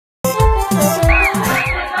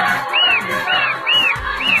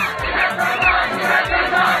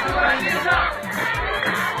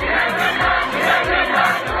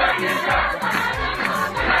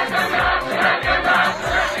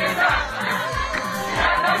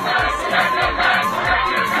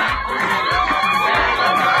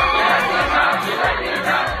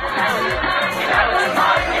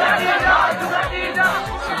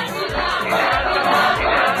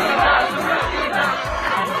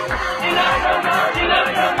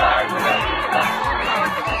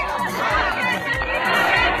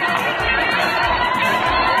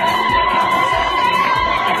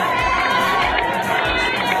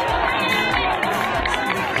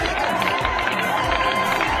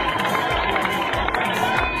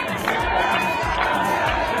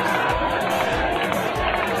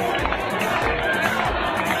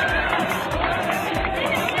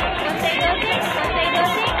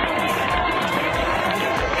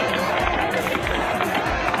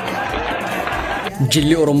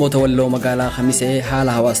Jilli Oromoota Walloo magaalaa Khamisee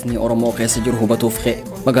haala hawaasni Oromoo keessa jiru hubatuuf qe'ee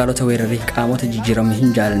magaalota weerarrii qaamota jijjiiramni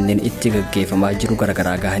hin jaalanneen itti gaggeeffamaa jiru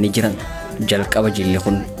garagaraa gahanii jiran. Jalqaba jilli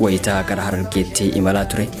kun wayitaa gara Harargeetti imalaa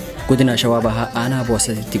ture. Godina Shawaa Bahaa aanaa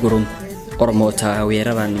Boosatitti goruun Oromoota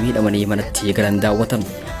weeraraan miidhamanii manatti galan daawwatan.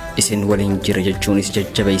 Isin waliin jira jechuunis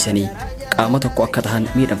jajjabeessanii qaama tokko akka tahan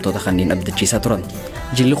miidhamtoota kanneen abdachiisaa turan.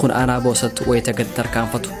 Jilli kun aanaa Boosat wayita gad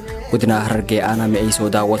tarkaanfatu godina Harargee aanaa Mi'eessoo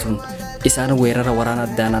daawwatuun isaan weerara waraana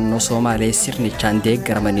addaa naannoo Somaalee sirnichaan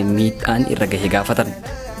deeggaramanii miidhaan irra gahee gaafatan.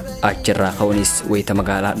 Achirraa ka'uunis wayita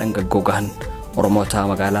magaalaa dhangaggoo gahan Oromoota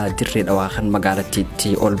magaalaa Dirree Dhawaa kan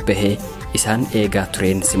magaalattiitti ol bahee isaan eegaa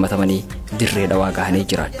tureen simatamanii Dirree Dhawaa gahanii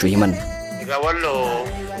jiraachuu himan.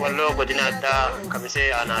 Walloo godina Addaa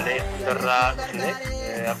Khamisee aanaalee darraa dhufne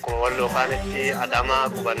akkuma Walloo kaanitti Adaamaa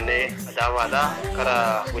qubannee Adaamaadhaa gara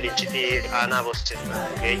Walincitii aanaa Boosat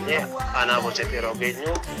geenye. Aanaa Boosat yeroo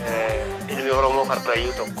geenyu ilmi Oromoo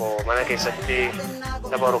Karrayyuu tokko mana keessatti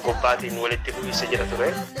lafa rogobbaatiin walitti bu'iinsa jira ture.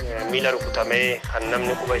 Miila rukutamee kan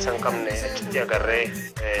namni quba isa hin qabne achitti agarree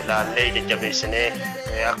laallee jajjabeessinee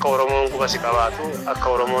akka Oromoon quba si qabaatu akka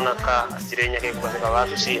Oromoon akka jireenya kee quba si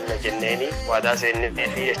qabaatu si himna jenneeni waadaa seennee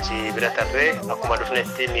fi achi bira tarree akkuma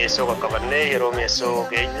dhufnetti Mi'eessoo qaqqabannee yeroo Mi'eessoo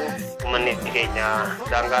geenyu uummanni keenya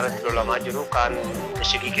daangaa irratti lolamaa jiru kaan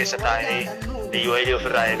shigii keessa taa'ee biyyoolii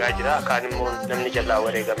ofirraa eegaa jira kaan immoo namni jalaa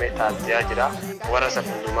wareegamee taasisaa jira. Warra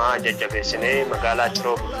safundumaa jajjabeessinee magaalaa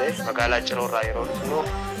Ciroo bullee magaalaa Ciroo irraa yeroo dhufnu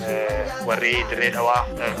warri Dirree Dhawaa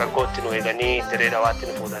kakkootti nu eeganii Dirree Dhawaatti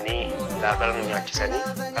nu fuudhanii laaqana nu nyaachisanii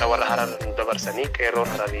gara warra Harar nu dabarsanii qeerroon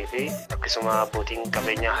Hararii fi akkasuma abbootiin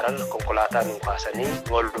qabeenyaa Harar konkolaataa nu kaasanii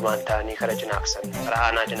waldumaan ta'anii kara Cinaaksan kara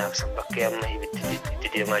aanaa Cinaaksan bakkee amma itti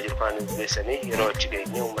deemaa jiru kan nu geessanii yeroo achi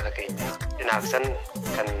geenye uummata keenya Cinaaksan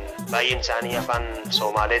kan baay'een isaanii afaan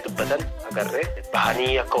Somaalee dubbatan agarree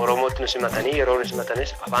bahanii akka Oromootti nu simatanii yeroo nu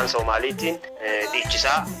simatanis afaan Somaaliitiin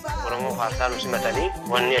dhiichisaa Oromoo faarsaa nu simatanii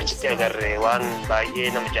wanni achitti agarree waan baay'ee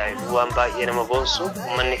nama jaa'ibu waan baay'ee nama boonsu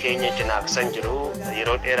uummanni keenya Cinaaksan jiru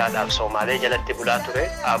yeroo dheeraadhaaf Somaalee jalatti bulaa ture.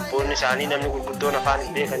 Abboonni isaanii namni gurguddoon afaan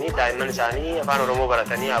hin beekanii daa'imman isaanii afaan Oromoo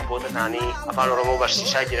baratanii abboota isaanii afaan Oromoo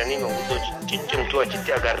barsiisaa jiranii manguddoo ciccimtuu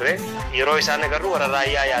achitti agarree yeroo isaan agarru warra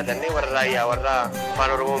raayyaa yaadannee warra raayyaa warra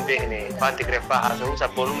afaan Oromoo hin beekne afaan Tigreeffaa haasa'u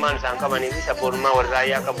sabboonummaan isaan qabanii fi sabboonummaa warra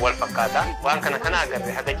raayyaa qabu wal fakkaata. Waan kana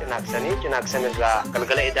agarree haga Cinaaksan irraa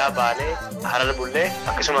galgala idaa baanee Harar bullee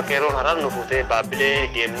akkasuma qeerroon Harar nu fuutee Baabbilee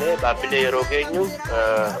deemnee Baabbilee yeroo geenyu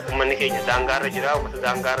uummanni keenya daangaarra jira uummata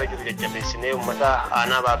daangaarra jiru jajjabeessinee uummata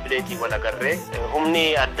aanaa Baabbileetiin wal agarree humni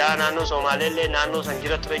addaa naannoo Somaaleellee naannoo san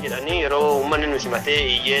jira ture jedhanii yeroo uummanni nu simatee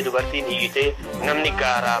iyyee dubartiin iyyitee namni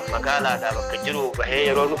gaaraa magaalaadhaa bakka jiru bahee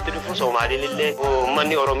yeroo nutti dhufu Somaaliillee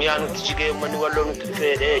uummanni Oromiyaa nutti jigee uummanni Walloo nutti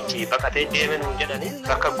dhufee achi baqatee deeme nu jedhanii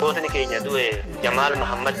bakka gootni keenya du'e Jamaal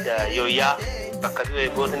Mahammad Yooyyaa bakka du'e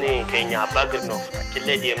gootni keenya Abbaa Girnoof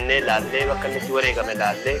achillee deemnee laallee bakka inni itti wareegame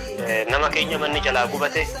laallee nama keenya manni jalaa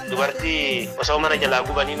gubate dubartii osoo mana jalaa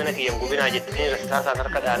gubanii mana kiyyan gubinaa jettanii rasaasaan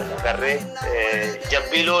harka dhaanii agarree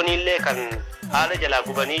jabbii looniillee kan haala jalaa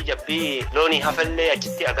gubanii jabbii loonii hafallee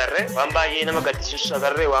achitti agarree waan baay'ee nama gaddisiisus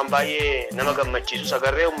agarree waan baay'ee nama gammachiisus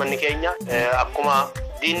agarree uummanni keenya akkuma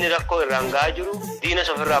diinni rakkoo irraan gahaa jiru diina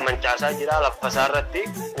ofirraa mancaasaa jira lafa irratti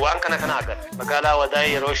waan kana agarre. Magaalaa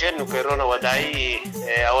Wadaayii yeroo isheen nu qeerroon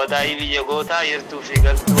Wadaayii biyya gootaa yertuu fi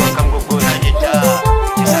galtuu akkam goggootaa jecha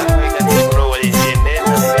isaan eeganii biroo waliin seennee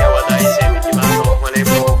namni Wadaayii seenu jimaa ta'u malee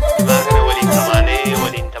jimaa kana waliin qabaanee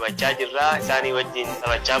waliin taphachaa jirra isaanii wajjin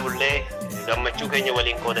taphachaa bullee gammachuu keenya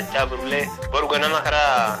waliin qoodachaa bullee boru ganama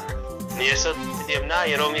karaa Mi'eessootti deemnaa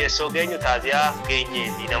yeroo Mi'eessoo geenyu taaziyaa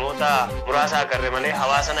geenyeeti namoota muraasa agarre malee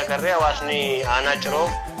hawaasan agarree hawaasni aanaa Ciroo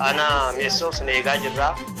aanaa Mi'eessoo sin eegaa jirra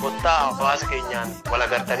kottaa hawaasa keenyaan wal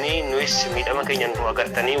agartanii nuyis miidhama keenya nu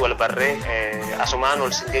agartanii wal barree asumaan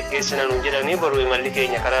ol sin geggeessina nu jedhanii boru imalli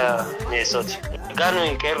keenya kara Mi'eessooti. Egaa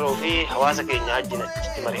nuyi qeerroo fi hawaasa keenya wajjin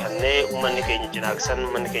achitti mari'annee uummanni keenya Cinaaksan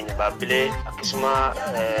uummanni keenya Baabbilee akkasuma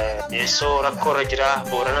Mi'eessoo rakkoorra jira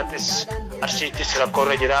Booranattis Arsiittis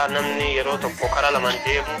rakkoorra jira namni yeroo tokko kara lamaan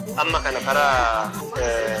deemu amma kana kara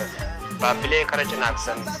Baabbilee kara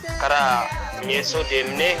Cinaaksan kara Mi'eessoo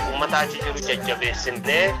deemnee uummata achi jiru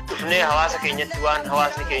jajjabeessinee dhufnee hawaasa keenyatti waan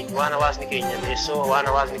hawaasni keenya Mi'eessoo waan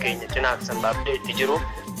hawaasni keenya Cinaaksan Baabbilee itti jiru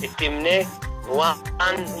itti himnee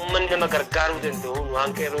waan uummanni nama gargaaruu danda'uun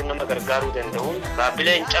waan qeerroon nama gargaaruu danda'uun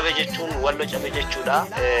Baabbileen cabe jechuun Walloo cabe jechuudha.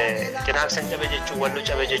 Cinaaksan cabe jechuun Walloo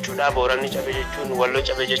cabe jechuudha. Booranni cabe jechuun Walloo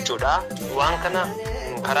cabe jechuudha. Waan kana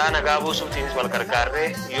karaa nagaa buusuutiinis wal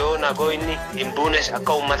gargaarree yoo nagoo inni hin buunes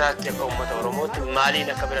akka uummataatti akka uummata Oromootti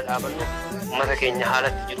maaliin akka bira dhaabannu ummata keenya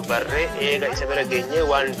haalatti jiru barree eega isa bira geenyee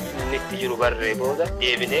waan inni itti jiru barree booda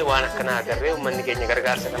deebinee waan akkanaa agarree ummanni keenya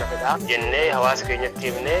gargaarsa kana fedhaa jennee hawaasa keenyatti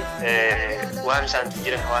himnee waan isaan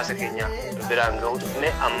jiran hawaasa keenya biraan ga'uu dhufne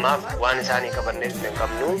ammaaf waan isaanii qabannee hin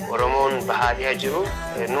qabnu. Oromoon bahaadhiyaa jiru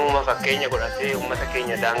nuuma fakkeenya godhatee ummata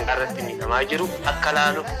keenya daangaa irratti miidhamaa jiru akka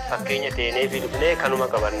laaluuf fakkeenya teenee fi dhufnee kanuma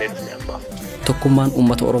qabannee dhufne ammaaf. Tokkummaan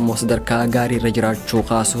uummata Oromoo sadarkaa gaarii irra jiraachuu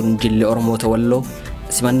kaasuun Jilli Oromoota Walloo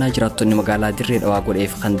simannaa jiraattonni magaalaa Dirree Dhawaa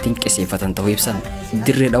godheef kan dinqisiifatan ta'uu ibsan.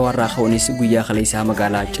 Dirree Dhawaa irraa ka'uunis guyyaa kaleessaa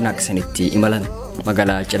magaalaa Cinaaksanitti imalan.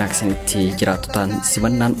 Magaalaa Cinaaksanitti jiraattotaan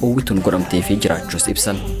simannaan oowwituun godhamtee fi jiraachuus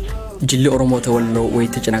ibsan. Jilli Oromoota Walloo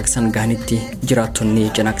wayita Cinaaksan gahanitti jiraattonni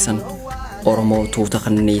Cinaaksan Oromoo tuuta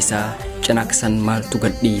kanneessaa Cinaaksan maaltu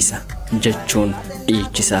gadhiisa jechuun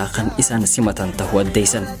dhiichisaa kan isaan simatan ta'uu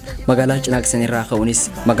addeessan. Magaalaa Cinaaksan irraa ka'uunis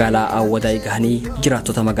magaalaa Awwadaa gahanii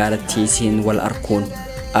jiraattota magaalattii siin wal arkuun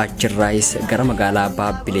achirraayis gara magaalaa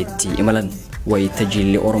Baabbileetti imalan. Wayita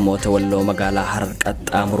Jilli Oromoota Walloo magaalaa Harar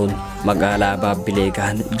qaxxaamuruun magaalaa Baabbilee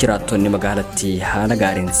gahan jiraattonni magaalattii haala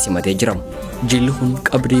gaariin simatee jiramu. Jilli kun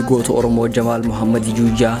qabrii goota Oromoo Jamaal Muhammad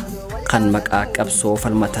Juujaa kan maqaa qabsoo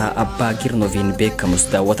falmataa Abbaa Girnoviin beekamus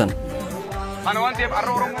daawwatan. Ana waan ta'eef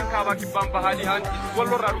har'a Oromoon kaabaa kibbaan bahaadhihaan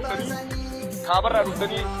Walloo irraa dhuftanii kaabarraa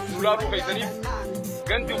dhuftanii lulaaruu keessaniif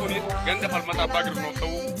ganti kunis ganda falmataa Abbaa Girnoof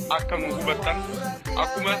ta'uu akka nu hubattan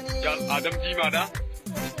akkuma Adam Diimaadhaa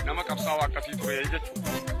nama qabsaawaa akkasii ture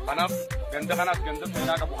jechuudha. Kanaaf ganda kanaas ganda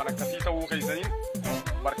seenaa qabu kan akkasii ta'uu keessaniin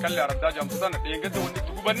barkallee araddaa jaamtotaan dheengatti wanti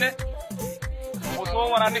itti gubanne osoo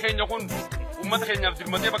waraanni keenya kun ummata keenyaaf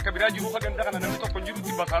dirmatee bakka biraa jiru ganda kana namni tokko hin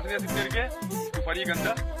jirutti basaasanii asitti ergee dhufanii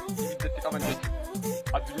ganda ibiddatti qaban jechuudha.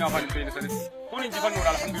 Addunyaa afaan hin beekne sanitti kun injifannoodha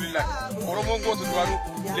alhamdulillah. Oromoon gootu duraanuu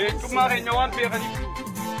leencummaa keenya waan beekaniif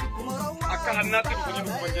akka hannaatti dhufanii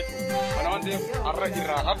dhufuban jechuudha. Kana waan ta'eef har'a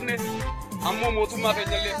irraa hafne ammoo mootummaa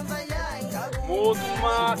keenyallee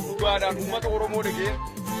mootummaa dhugaadhaan uummata Oromoo dhagee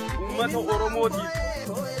uummata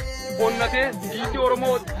Oromootiif onnatee diinni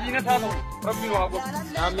Oromoo diina isaa ta'u rabbi nu haa godhu.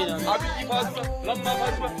 Abiyyi faasudha lammaa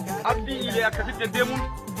faasudha abdii ilee akkasitti deddeemuun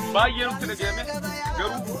baay'ee nutti dhagahame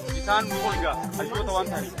garuu isaan nu olgaa hayyoota waan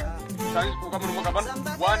ta'aniif isaanis quuqama numa qaban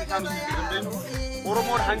waan isaan nuti itti dandeenyu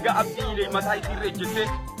Oromoon hanga abdii ilee mataa isiirra ejjettee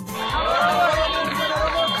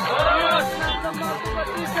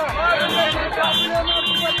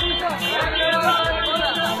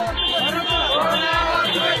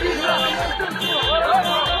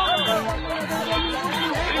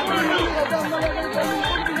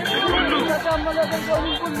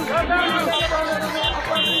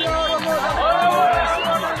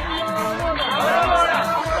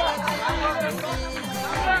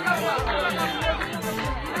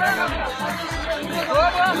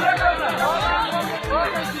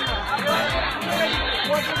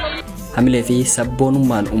Hamilee fi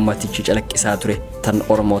sabboonummaan ummatichi calaqqisaa ture tan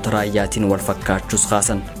Oromoota raayyaatiin wal fakkaachuus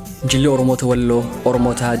kaasan. Jilli Oromoota Walloo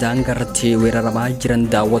Oromoota daangaa irratti weeraramaa jiran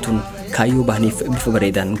daawwatuun kaayyoo bahaniif bifa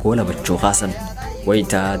bareedaan goolabachuu kaasan.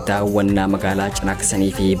 Wayita daawwannaa magaalaa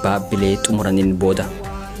Cinaaksanii fi Baabbilee xumuraniin booda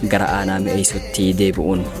gara aanaa mi'eessutti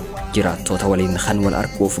deebi'uun jiraattota waliin kan wal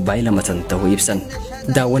arguuf baay'ilmatan ta'uu ibsan.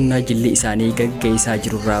 Daawwannaa jilli isaanii gaggeessaa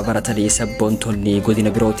jirurraa baratanii sabboontonni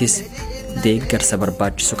godina birootis deeggarsa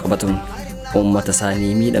barbaachisu qabatuun uummata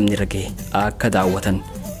isaanii miidhamni ragee akka daawwatan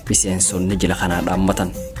miseensonni jila kanaa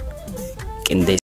dhaammatan.